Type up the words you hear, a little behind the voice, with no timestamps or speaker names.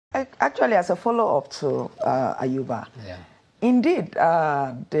Actually, as a follow-up to Ayuba, yeah. Indeed,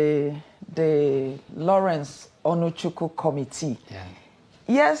 the Lawrence Onuchukwu committee, Yeah.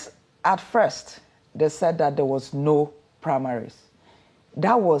 yes, at first, they said that there was no primaries.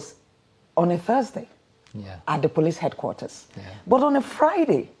 That was on a Thursday at the police headquarters. Yeah. But on a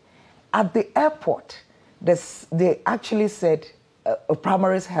Friday, at the airport, they actually said a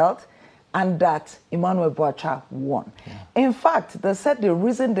primaries held and that Emmanuel Botched won. Yeah. In fact, they said the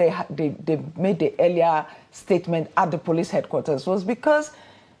reason they made the earlier statement at the police headquarters was because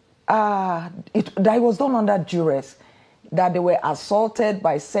that it was done under duress, that they were assaulted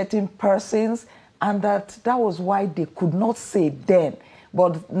by certain persons, and that was why they could not say then.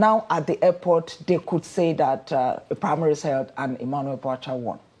 But now at the airport, they could say that a primaries held and Emmanuel Botched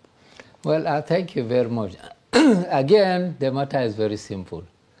won. Well, thank you very much. Again, the matter is very simple.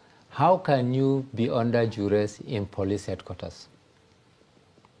 How can you be under duress in police headquarters?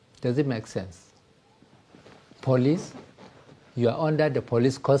 Does it make sense? Police, you are under the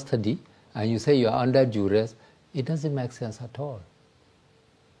police custody, and you say you are under duress. It doesn't make sense at all.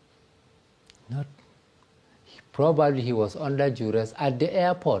 Probably he was under duress at the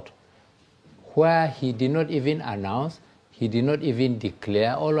airport, where he did not even announce, he did not even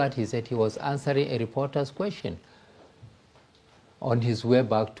declare. All what he said, he was answering a reporter's question on his way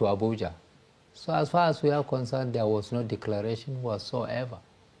back to Abuja. So as far as we are concerned, there was no declaration whatsoever.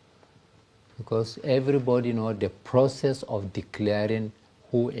 Because everybody knows the process of declaring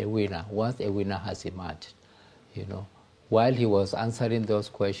who a winner, once a winner has emerged. You know, while he was answering those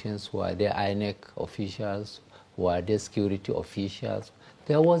questions, were there INEC officials, were there security officials?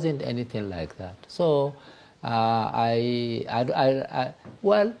 There wasn't anything like that. So, well,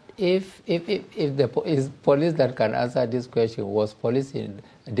 if the police that can answer this question was police,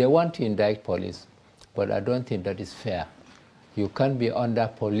 they want to indict police, but I don't think that is fair. You can't be under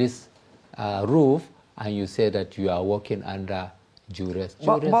police roof and you say that you are working under duress.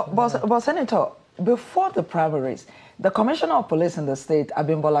 But Senator, before the primaries, the Commissioner of Police in the state,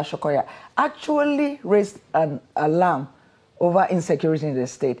 Abimbola Shokoya, actually raised an alarm over insecurity in the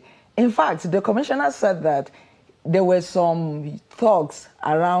state. In fact, the commissioner said that there were some thugs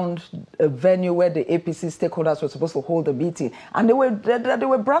around a venue where the APC stakeholders were supposed to hold a meeting, and they were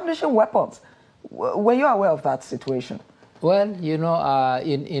brandishing weapons. Were you aware of that situation? Well, you know,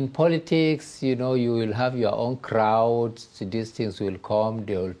 in politics, you know, you will have your own crowds. These things will come,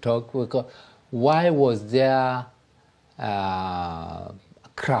 they will talk. Why was there a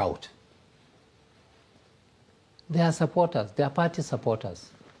crowd? They are supporters, they are party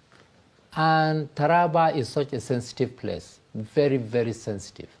supporters. And Taraba is such a sensitive place, very, very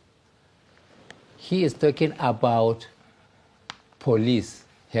sensitive. He is talking about police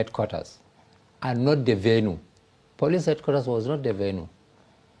headquarters and not the venue. Police headquarters was not the venue.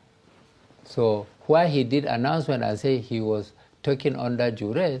 So why he did announcement and say he was talking under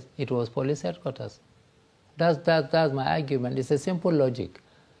duress, it was police headquarters. That's my argument. It's a simple logic.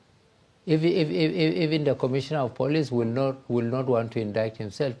 If even the Commissioner of Police will not want to indict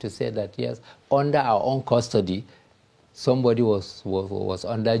himself to say that yes, under our own custody, somebody was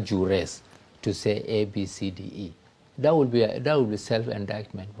under duress to say A, B, C, D, E. That would be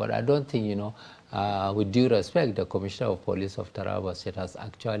self-indictment. But I don't think, you know, with due respect, the Commissioner of Police of Taraba State has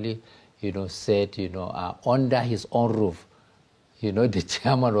actually, you know, said, you know, under his own roof, you know, the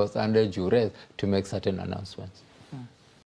chairman was under duress to make certain announcements.